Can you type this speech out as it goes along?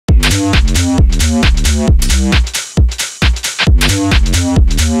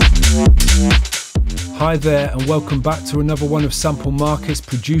Hi there and welcome back to another one of Sample Market's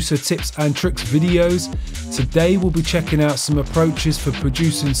producer tips and tricks videos. Today we'll be checking out some approaches for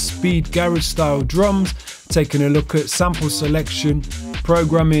producing speed garage style drums, taking a look at sample selection,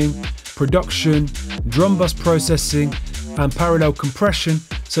 programming, production, drum bus processing and parallel compression.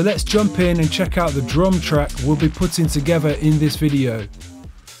 So let's jump in and check out the drum track we'll be putting together in this video.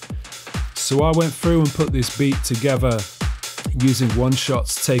 So I went through and put this beat together using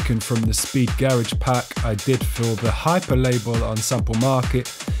one-shots taken from the Speed Garage pack I did for the Hyper label on Sample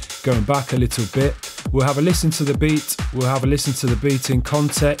Market. Going back a little bit, we'll have a listen to the beat, we'll have a listen to the beat in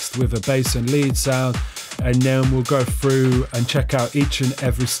context with a bass and lead sound, and then we'll go through and check out each and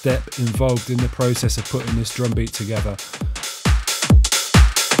every step involved in the process of putting this drum beat together.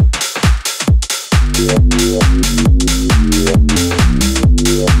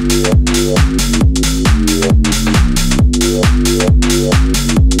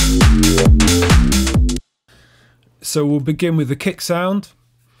 So we'll begin with the kick sound,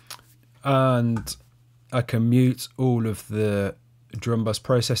 and I can mute all of the drum bus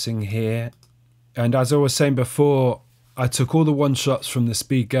processing here. And as I was saying before, I took all the one shots from the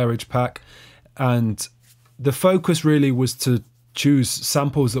Speed Garage pack, and the focus really was to choose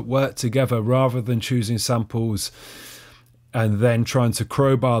samples that work together rather than choosing samples and then trying to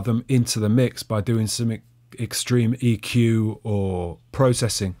crowbar them into the mix by doing some extreme EQ or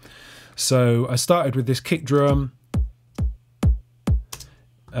processing. So I started with this kick drum.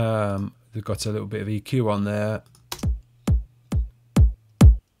 They've got a little bit of EQ on there.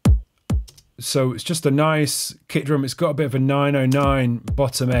 So it's just a nice kick drum. It's got a bit of a 909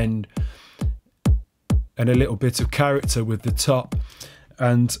 bottom end and a little bit of character with the top.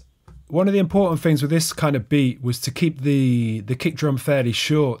 And one of the important things with this kind of beat was to keep the kick drum fairly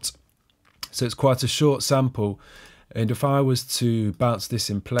short. So it's quite a short sample. And if I was to bounce this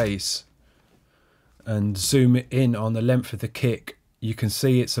in place and zoom it in on the length of the kick, you can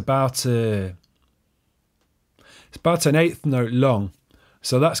see it's about an eighth note long.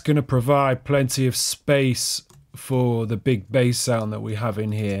 So that's going to provide plenty of space for the big bass sound that we have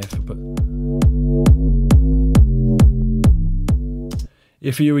in here.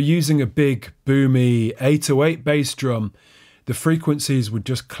 If you were using a big boomy 808 bass drum, the frequencies would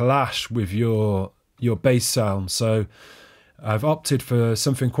just clash with your bass sound. So I've opted for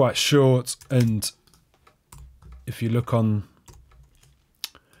something quite short, and if you look on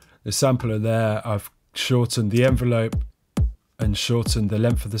the sampler there, I've shortened the envelope and shortened the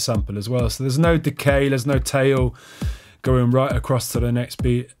length of the sample as well. So there's no decay, there's no tail going right across to the next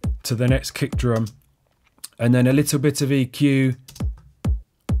beat, to the next kick drum. And then a little bit of EQ,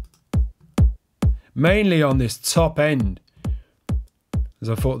 mainly on this top end,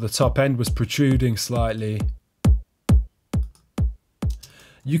 as I thought the top end was protruding slightly.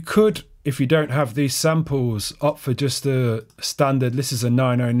 You could, if you don't have these samples, opt for just a standard, this is a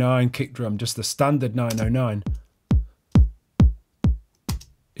 909 kick drum, just a standard 909.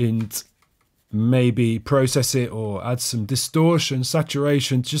 And maybe process it or add some distortion,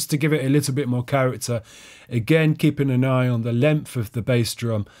 saturation, just to give it a little bit more character. Again, keeping an eye on the length of the bass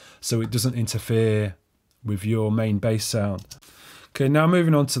drum so it doesn't interfere with your main bass sound. Okay, now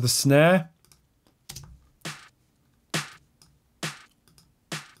moving on to the snare.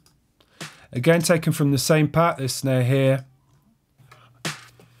 Again, taken from the same pack, this snare here.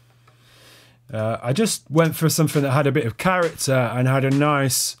 I just went for something that had a bit of character and had a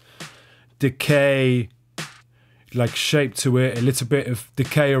nice decay, like shape to it, a little bit of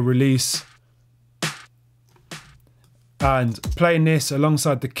decay or release. And playing this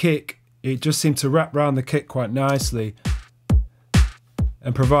alongside the kick, it just seemed to wrap around the kick quite nicely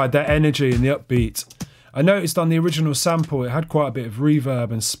and provide that energy in the upbeat. I noticed on the original sample it had quite a bit of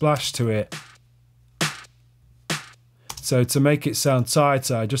reverb and splash to it. So to make it sound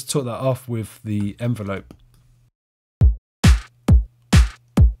tighter, I just took that off with the envelope.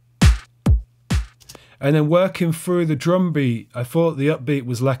 And then working through the drum beat, I thought the upbeat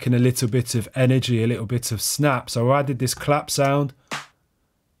was lacking a little bit of energy, a little bit of snap. So I added this clap sound.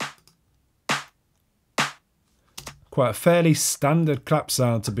 Quite a fairly standard clap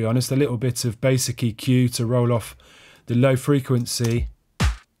sound, to be honest. A little bit of basic EQ to roll off the low frequency.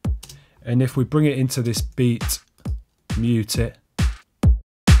 And if we bring it into this beat, mute it.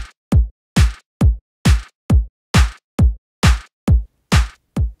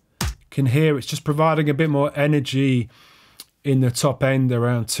 Can hear it's just providing a bit more energy in the top end,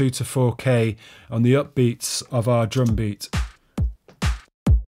 around 2 to 4K on the upbeats of our drum beat.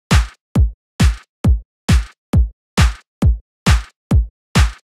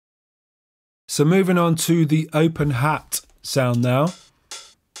 So moving on to the open hat sound now.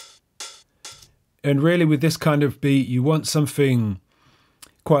 And really with this kind of beat, you want something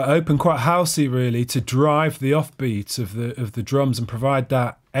quite open, quite housey really, to drive the offbeat of the drums and provide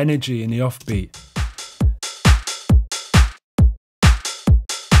that energy in the offbeat.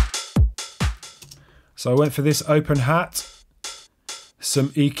 So I went for this open hat, some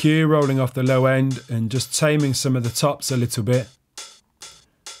EQ rolling off the low end and just taming some of the tops a little bit.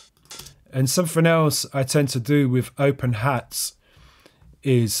 And something else I tend to do with open hats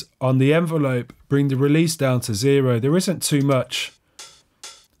is on the envelope, bring the release down to 0. There isn't too much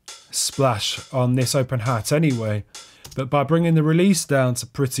splash on this open hat anyway, but by bringing the release down to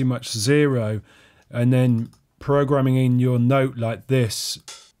pretty much 0 and then programming in your note like this,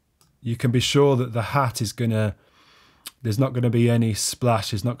 you can be sure that the hat is there's not gonna be any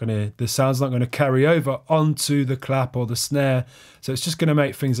splash. The sound's not gonna carry over onto the clap or the snare. So it's just gonna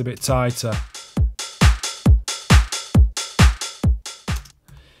make things a bit tighter.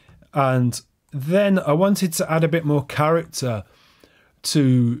 And then I wanted to add a bit more character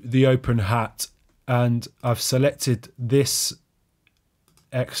to the open hat, and I've selected this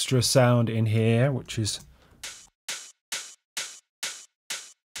extra sound in here, which is,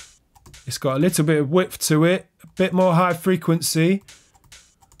 it's got a little bit of width to it, a bit more high frequency.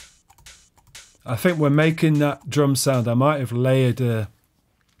 I think when making that drum sound, I might have layered a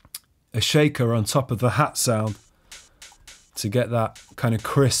shaker on top of the hat sound to get that kind of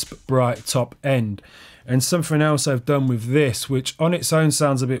crisp, bright top end. And something else I've done with this, which on its own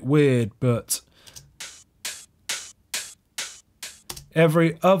sounds a bit weird, but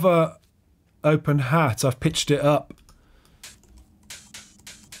every other open hat, I've pitched it up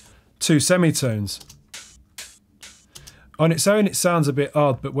 2 semitones. On its own, it sounds a bit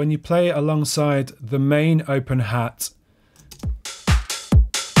odd, but when you play it alongside the main open hat,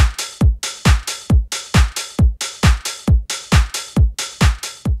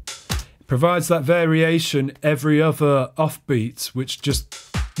 it provides that variation every other offbeat, which just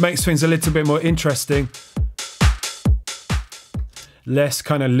makes things a little bit more interesting. Less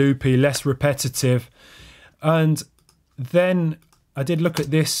kind of loopy, less repetitive. And then I did look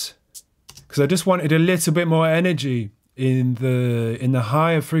at this because I just wanted a little bit more energy in the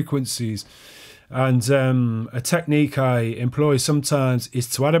higher frequencies. And a technique I employ sometimes is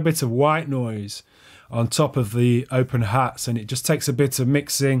to add a bit of white noise on top of the open hats, and it just takes a bit of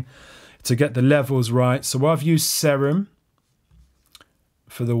mixing to get the levels right. So I've used Serum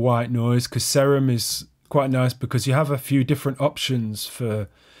for the white noise, because Serum is quite nice because you have a few different options for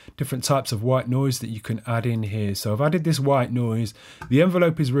different types of white noise that you can add in here. So I've added this white noise. The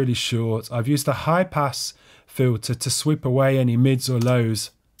envelope is really short. I've used a high pass filter to sweep away any mids or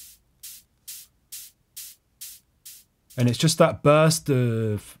lows. And it's just that burst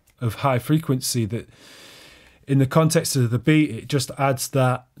of high frequency that, in the context of the beat, it just adds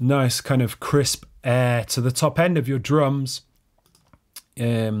that nice kind of crisp air to the top end of your drums.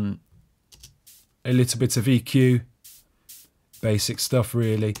 A little bit of EQ, basic stuff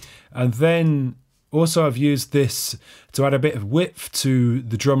really. And then also I've used this to add a bit of width to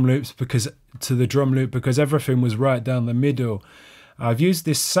the drum loops, because everything was right down the middle. I've used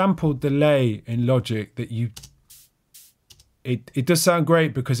this sample delay in Logic that it does sound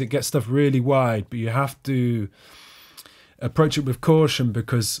great because it gets stuff really wide, but you have to approach it with caution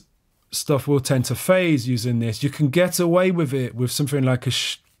because stuff will tend to phase using this. You can get away with it with something like a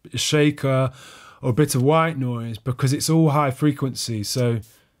shaker or a bit of white noise because it's all high frequency. So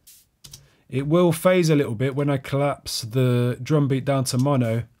it will phase a little bit when I collapse the drum beat down to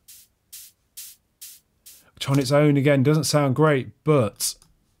mono, which on its own, again, doesn't sound great, but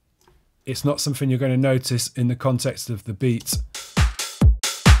it's not something you're going to notice in the context of the beat.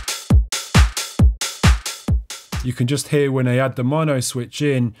 You can just hear when I add the mono switch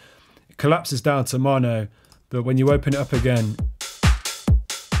in, it collapses down to mono, but when you open it up again,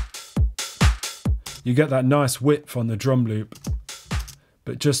 you get that nice width on the drum loop.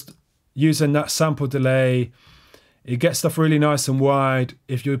 But just using that sample delay, it gets stuff really nice and wide.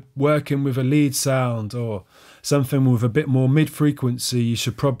 If you're working with a lead sound or something with a bit more mid-frequency, you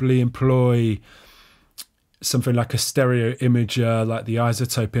should probably employ something like a stereo imager, like the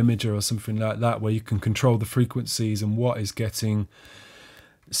isotope imager or something like that, where you can control the frequencies and what is getting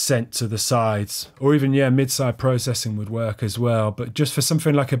sent to the sides. Or even, mid-side processing would work as well. But just for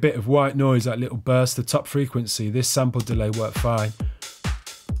something like a bit of white noise, that little burst of top frequency, this sample delay worked fine.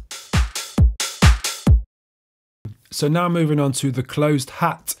 So now moving on to the closed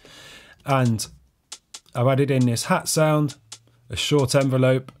hat, and I've added in this hat sound, a short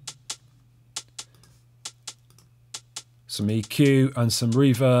envelope, some EQ and some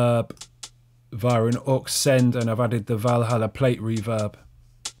reverb via an aux send, and I've added the Valhalla plate reverb.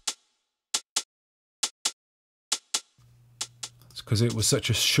 because it was such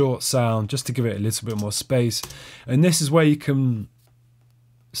a short sound, just to give it a little bit more space. And this is where you can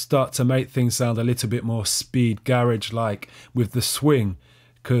start to make things sound a little bit more speed garage like with the swing,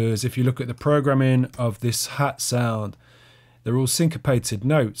 because if you look at the programming of this hat sound, they're all syncopated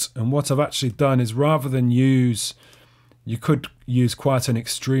notes. And what I've actually done is, rather than use, you could use quite an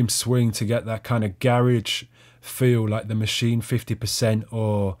extreme swing to get that kind of garage feel like the Machine 50%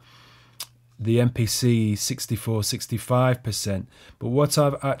 or the MPC 64-65%. But what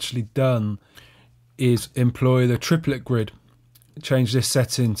I've actually done is employ the triplet grid. Change this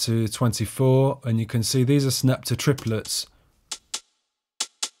setting to 24, and you can see these are snapped to triplets.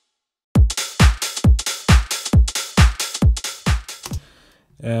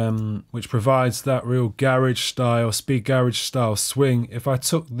 Which provides that real garage style, speed garage style swing. If I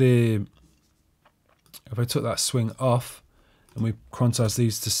took that swing off and we quantize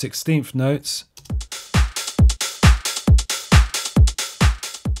these to 16th notes,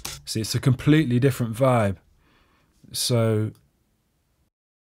 see, it's a completely different vibe. So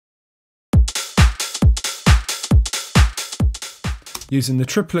using the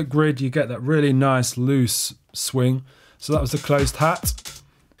triplet grid, you get that really nice loose swing. So that was the closed hat.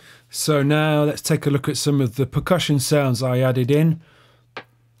 So now let's take a look at some of the percussion sounds I added in.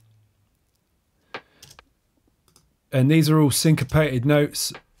 And these are all syncopated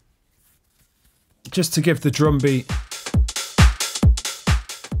notes, just to give the drum beat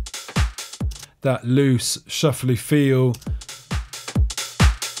that loose, shuffly feel.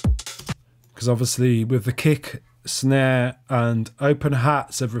 Because obviously with the kick, snare and open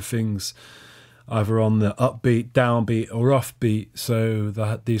hats, everything's either on the upbeat, downbeat or offbeat. So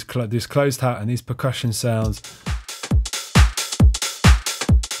these closed hat and these percussion sounds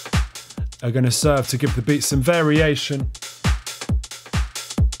are going to serve to give the beat some variation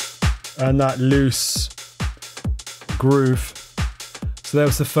and that loose groove. So there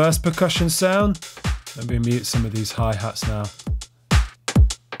was the first percussion sound. Let me mute some of these hi-hats now.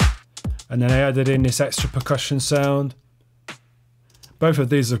 And then I added in this extra percussion sound. Both of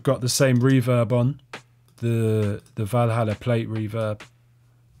these have got the same reverb on, the Valhalla plate reverb.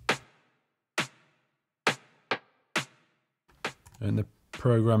 And the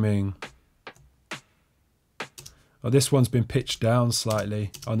programming. Oh, this one's been pitched down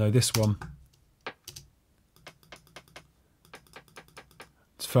slightly. Oh no, this one.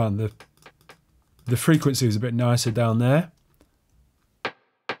 It's fun. The frequency is a bit nicer down there.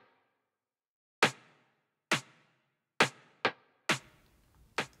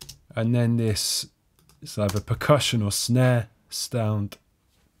 And then this is either percussion or snare sound.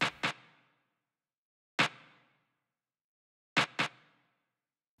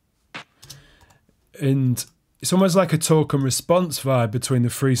 And it's almost like a talk and response vibe between the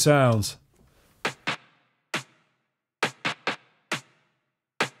three sounds.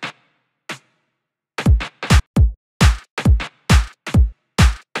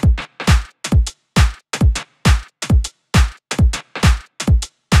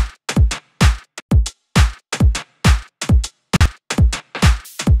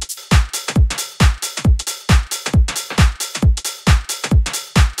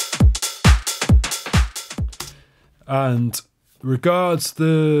 And regards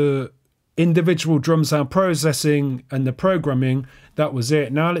the individual drum sound processing and the programming, that was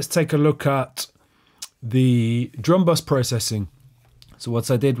it. Now let's take a look at the drum bus processing. So what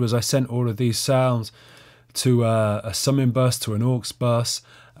I did was I sent all of these sounds to a summing bus, to an aux bus,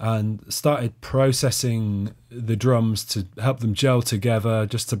 and started processing the drums to help them gel together,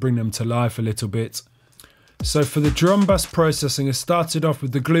 just to bring them to life a little bit. So for the drum bus processing, I started off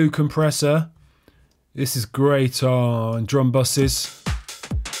with the glue compressor. This is great on drum buses.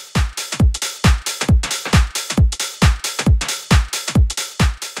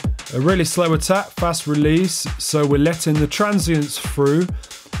 A really slow attack, fast release, so we're letting the transients through,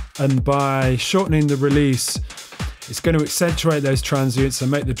 and by shortening the release, it's going to accentuate those transients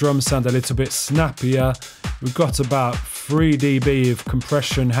and make the drum sound a little bit snappier. We've got about 3 dB of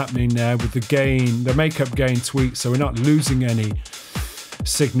compression happening there with the gain, the makeup gain tweak, so we're not losing any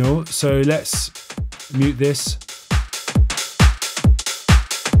signal. So let's mute this.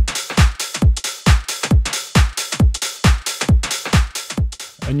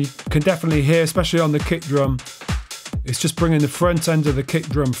 And you can definitely hear, especially on the kick drum, it's just bringing the front end of the kick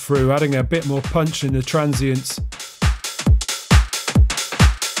drum through, adding a bit more punch in the transients.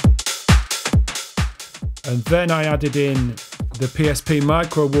 And then I added in the PSP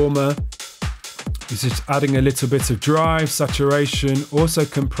micro warmer. This is adding a little bit of drive, saturation, also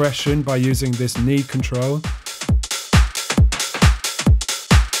compression by using this knee control.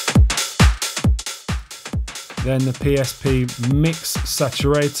 Then the PSP mix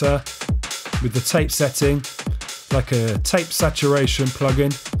saturator with the tape setting, like a tape saturation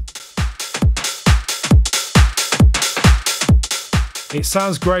plugin. It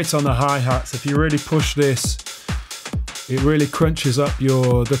sounds great on the hi-hats. If you really push this, it really crunches up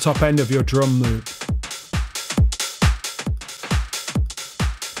the top end of your drum loop.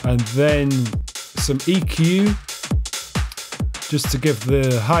 And then some EQ, just to give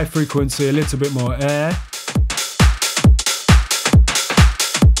the high frequency a little bit more air.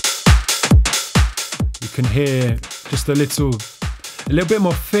 You can hear just a little bit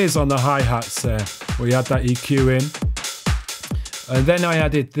more fizz on the hi-hats there, where you had that EQ in. And then I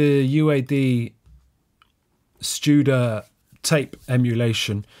added the UAD Studer tape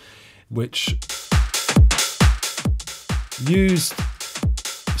emulation, which used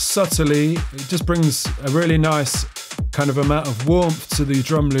subtly, it just brings a really nice kind of amount of warmth to the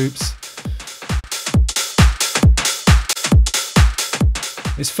drum loops.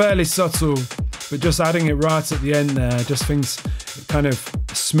 It's fairly subtle, but just adding it right at the end there, just things, it kind of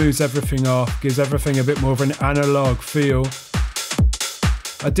smooths everything off, gives everything a bit more of an analog feel.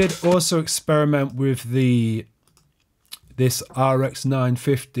 I did also experiment with this RX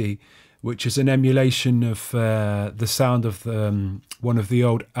 950, which is an emulation of the sound of one of the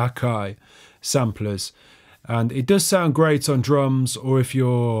old Akai samplers. And it does sound great on drums, or if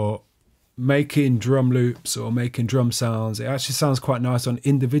you're making drum loops or making drum sounds, it actually sounds quite nice on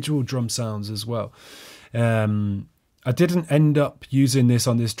individual drum sounds as well. I didn't end up using this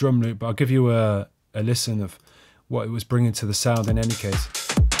on this drum loop, but I'll give you a listen of what it was bringing to the sound in any case.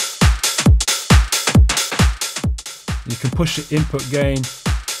 You can push the input gain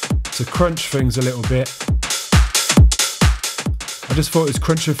to crunch things a little bit. I just thought it was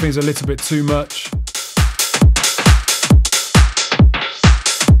crunching things a little bit too much.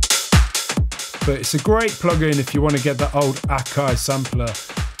 But it's a great plugin if you want to get that old Akai sampler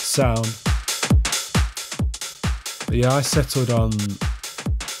sound. But yeah, I settled on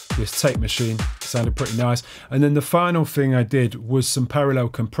this tape machine. It sounded pretty nice. And then the final thing I did was some parallel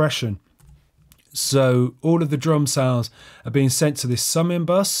compression. So all of the drum sounds are being sent to this summing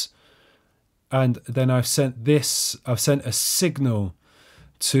bus, and then I've sent a signal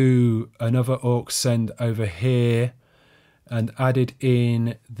to another aux send over here and added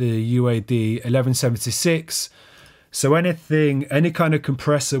in the UAD 1176. So any kind of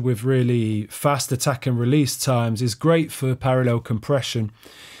compressor with really fast attack and release times is great for parallel compression.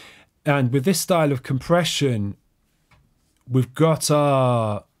 And with this style of compression, we've got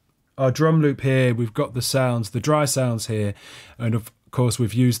our drum loop here, we've got the sounds, the dry sounds here, and of course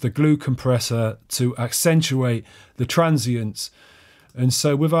we've used the glue compressor to accentuate the transients. And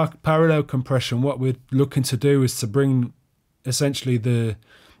so with our parallel compression, what we're looking to do is to bring essentially the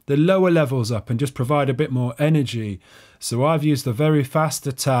lower levels up and just provide a bit more energy. So I've used a very fast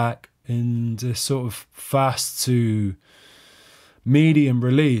attack and a sort of fast to medium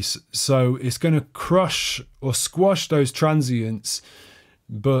release. So it's going to crush or squash those transients,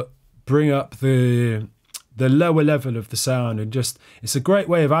 but bring up the lower level of the sound, and just, it's a great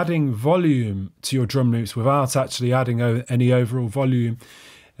way of adding volume to your drum loops without actually adding any overall volume,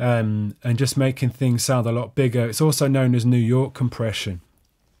 and just making things sound a lot bigger. It's also known as New York compression.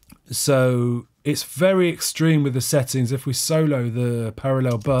 So it's very extreme with the settings. If we solo the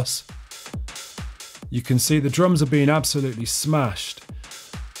parallel bus, you can see the drums are being absolutely smashed.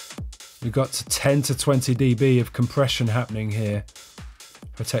 We've got to 10 to 20 dB of compression happening here.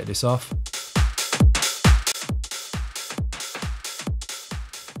 If I take this off.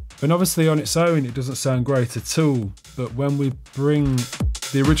 And obviously on its own it doesn't sound great at all, but when we bring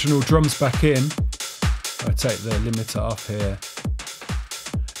the original drums back in, I take the limiter off here,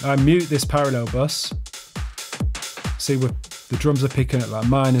 I mute this parallel bus, see the drums are picking up like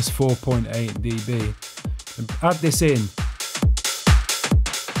minus 4.8 dB, and add this in,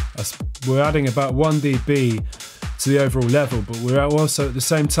 we're adding about 1 dB to the overall level, but we're also at the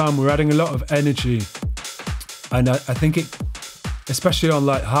same time we're adding a lot of energy. And I think it, especially on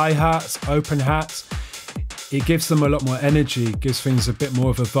like hi-hats, open hats, it gives them a lot more energy, gives things a bit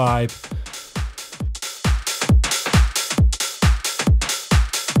more of a vibe.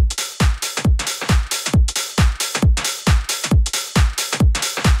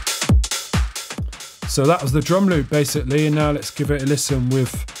 So that was the drum loop basically, and now let's give it a listen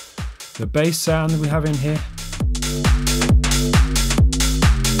with the bass sound that we have in here.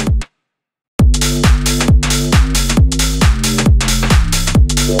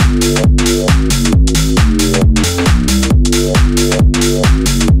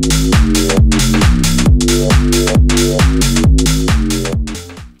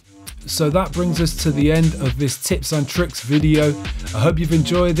 so that brings us to the end of this tips and tricks video. I hope you've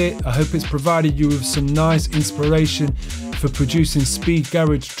enjoyed it. I hope it's provided you with some nice inspiration for producing speed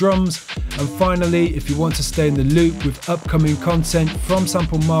garage drums. And finally, if you want to stay in the loop with upcoming content from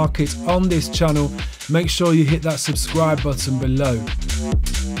Sample Markets on this channel, make sure you hit that subscribe button below.